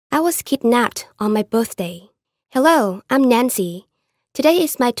I was kidnapped on my birthday. Hello, I'm Nancy. Today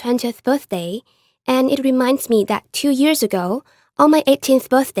is my 20th birthday, and it reminds me that 2 years ago, on my 18th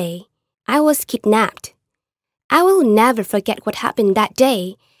birthday, I was kidnapped. I will never forget what happened that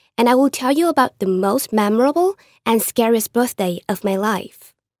day, and I will tell you about the most memorable and scariest birthday of my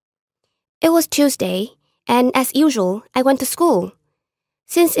life. It was Tuesday, and as usual, I went to school.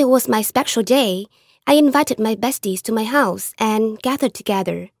 Since it was my special day, I invited my besties to my house and gathered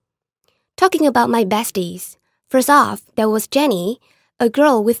together. Talking about my besties, first off, there was Jenny, a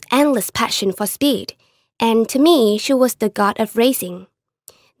girl with endless passion for speed, and to me, she was the god of racing.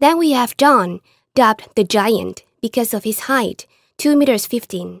 Then we have John, dubbed the Giant because of his height, 2 meters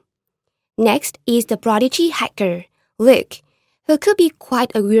 15. Next is the prodigy hacker, Luke, who could be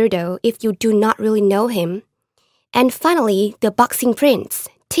quite a weirdo if you do not really know him. And finally, the boxing prince,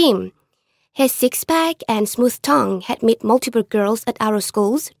 Tim. His six-pack and smooth tongue had made multiple girls at our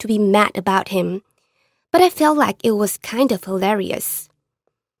schools to be mad about him, but I felt like it was kind of hilarious.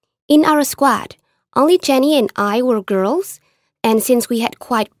 In our squad, only Jenny and I were girls, and since we had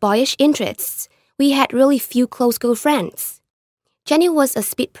quite boyish interests, we had really few close girlfriends. Jenny was a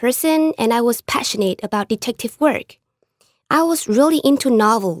speed person and I was passionate about detective work. I was really into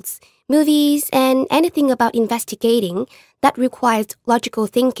novels, movies, and anything about investigating that required logical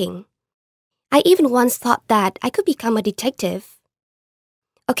thinking. I even once thought that I could become a detective.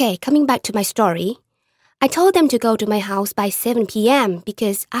 Okay, coming back to my story. I told them to go to my house by 7 p.m.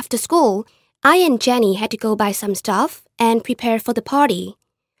 because after school, I and Jenny had to go buy some stuff and prepare for the party.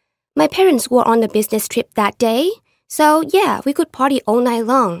 My parents were on a business trip that day, so yeah, we could party all night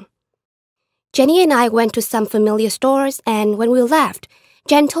long. Jenny and I went to some familiar stores, and when we left,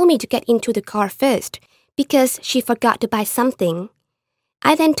 Jen told me to get into the car first because she forgot to buy something.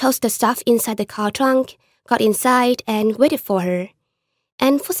 I then tossed the stuff inside the car trunk, got inside, and waited for her.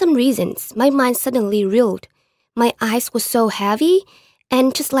 And for some reasons, my mind suddenly reeled. My eyes were so heavy,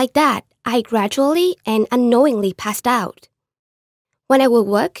 and just like that, I gradually and unknowingly passed out. When I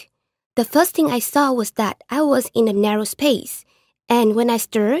woke, the first thing I saw was that I was in a narrow space, and when I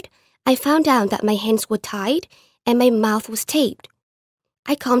stirred, I found out that my hands were tied and my mouth was taped.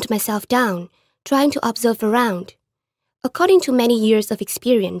 I calmed myself down, trying to observe around. According to many years of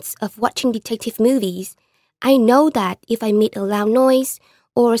experience of watching detective movies, I know that if I made a loud noise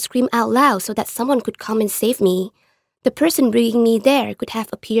or scream out loud so that someone could come and save me, the person bringing me there could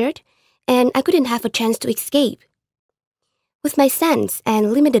have appeared and I couldn't have a chance to escape. With my sense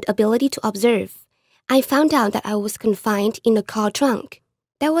and limited ability to observe, I found out that I was confined in a car trunk.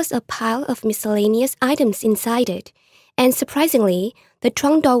 There was a pile of miscellaneous items inside it, and surprisingly, the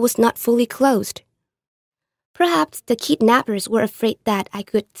trunk door was not fully closed. Perhaps the kidnappers were afraid that I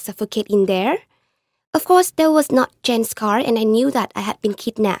could suffocate in there. Of course, there was not Jen's car and I knew that I had been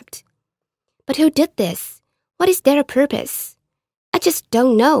kidnapped. But who did this? What is their purpose? I just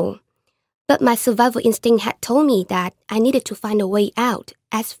don't know. But my survival instinct had told me that I needed to find a way out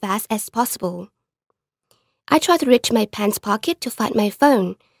as fast as possible. I tried to reach my pants pocket to find my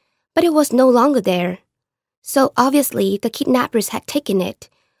phone, but it was no longer there. So obviously the kidnappers had taken it,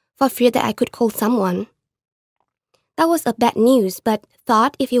 for fear that I could call someone. That was a bad news, but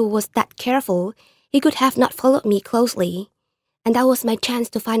thought if he was that careful, he could have not followed me closely, and that was my chance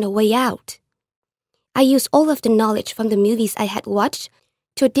to find a way out. I used all of the knowledge from the movies I had watched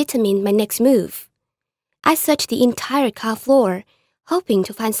to determine my next move. I searched the entire car floor, hoping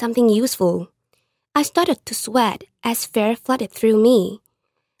to find something useful. I started to sweat as fear flooded through me.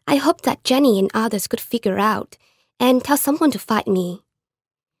 I hoped that Jenny and others could figure out and tell someone to fight me.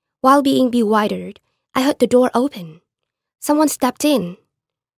 While being bewildered, I heard the door open. Someone stepped in.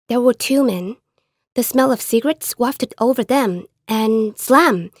 There were 2 men. The smell of cigarettes wafted over them, and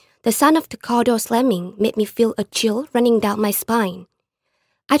slam! The sound of the car door slamming made me feel a chill running down my spine.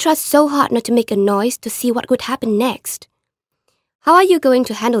 I tried so hard not to make a noise to see what would happen next. How are you going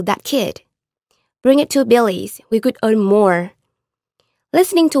to handle that kid? Bring it to Billy's. We could earn more.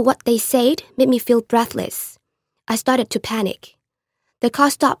 Listening to what they said made me feel breathless. I started to panic. The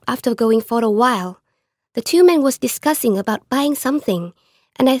car stopped after going for a while. The 2 men was discussing about buying something,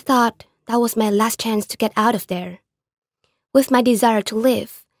 and I thought that was my last chance to get out of there. With my desire to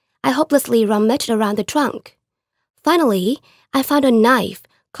live, I hopelessly rummaged around the trunk. Finally, I found a knife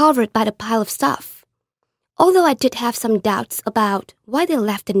covered by the pile of stuff. Although I did have some doubts about why they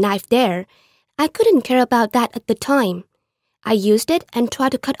left the knife there, I couldn't care about that at the time. I used it and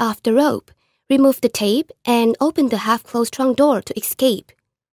tried to cut off the rope, remove the tape, and open the half-closed trunk door to escape.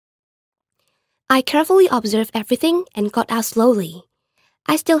 I carefully observed everything and got out slowly.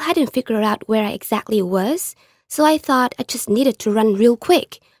 I still hadn't figured out where I exactly was, so I thought I just needed to run real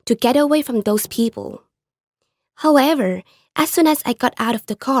quick to get away from those people. However, as soon as I got out of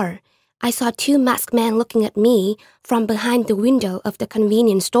the car, I saw two masked men looking at me from behind the window of the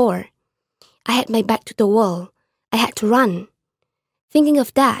convenience store. I had my back to the wall. I had to run. Thinking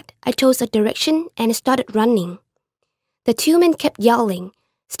of that, I chose a direction and started running. The two men kept yelling,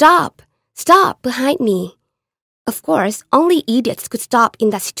 "Stop! Stop!" behind me. Of course, only idiots could stop in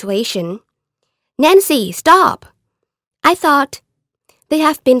that situation. "Nancy, stop!" I thought, they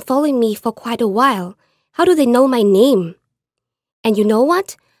have been following me for quite a while. How do they know my name? And you know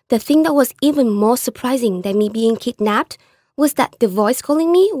what? The thing that was even more surprising than me being kidnapped was that the voice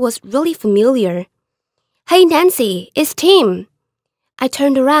calling me was really familiar. "Hey Nancy, it's Tim." I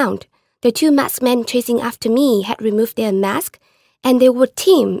turned around. The two masked men chasing after me had removed their mask, and they were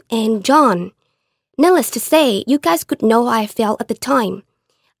Tim and John. Needless to say, you guys could know how I felt at the time.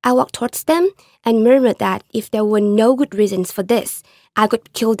 I walked towards them and murmured that if there were no good reasons for this, I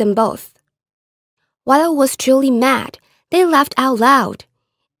could kill them both. While I was truly mad, they laughed out loud,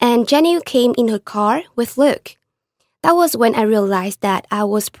 and Jenny came in her car with Luke. That was when I realized that I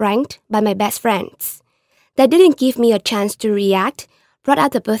was pranked by my best friends. They didn't give me a chance to react, brought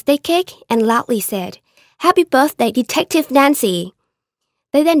out the birthday cake, and loudly said, "Happy birthday, Detective Nancy."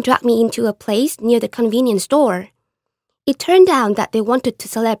 They then dragged me into a place near the convenience store. It turned out that they wanted to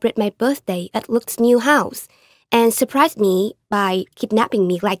celebrate my birthday at Luke's new house and surprised me by kidnapping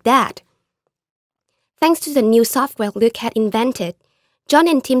me like that. Thanks to the new software Luke had invented, John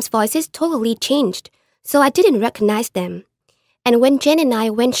and Tim's voices totally changed, so I didn't recognize them. And when Jen and I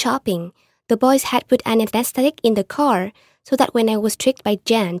went shopping, the boys had put an anesthetic in the car so that when I was tricked by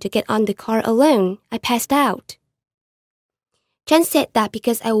Jen to get on the car alone, I passed out. Jen said that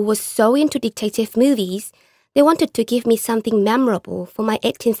because I was so into detective movies, they wanted to give me something memorable for my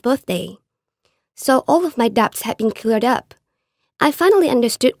 18th birthday. So all of my doubts had been cleared up. I finally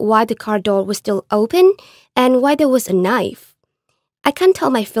understood why the car door was still open and why there was a knife. I can't tell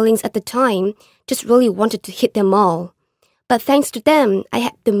my feelings at the time, just really wanted to hit them all. But thanks to them, I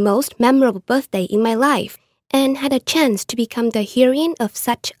had the most memorable birthday in my life and had a chance to become the heroine of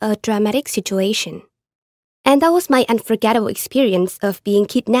such a dramatic situation. And that was my unforgettable experience of being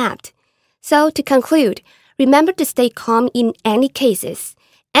kidnapped. So to conclude, remember to stay calm in any cases,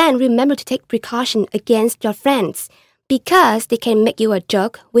 and remember to take precaution against your friends because they can make you a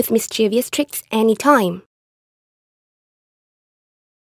joke with mischievous tricks anytime.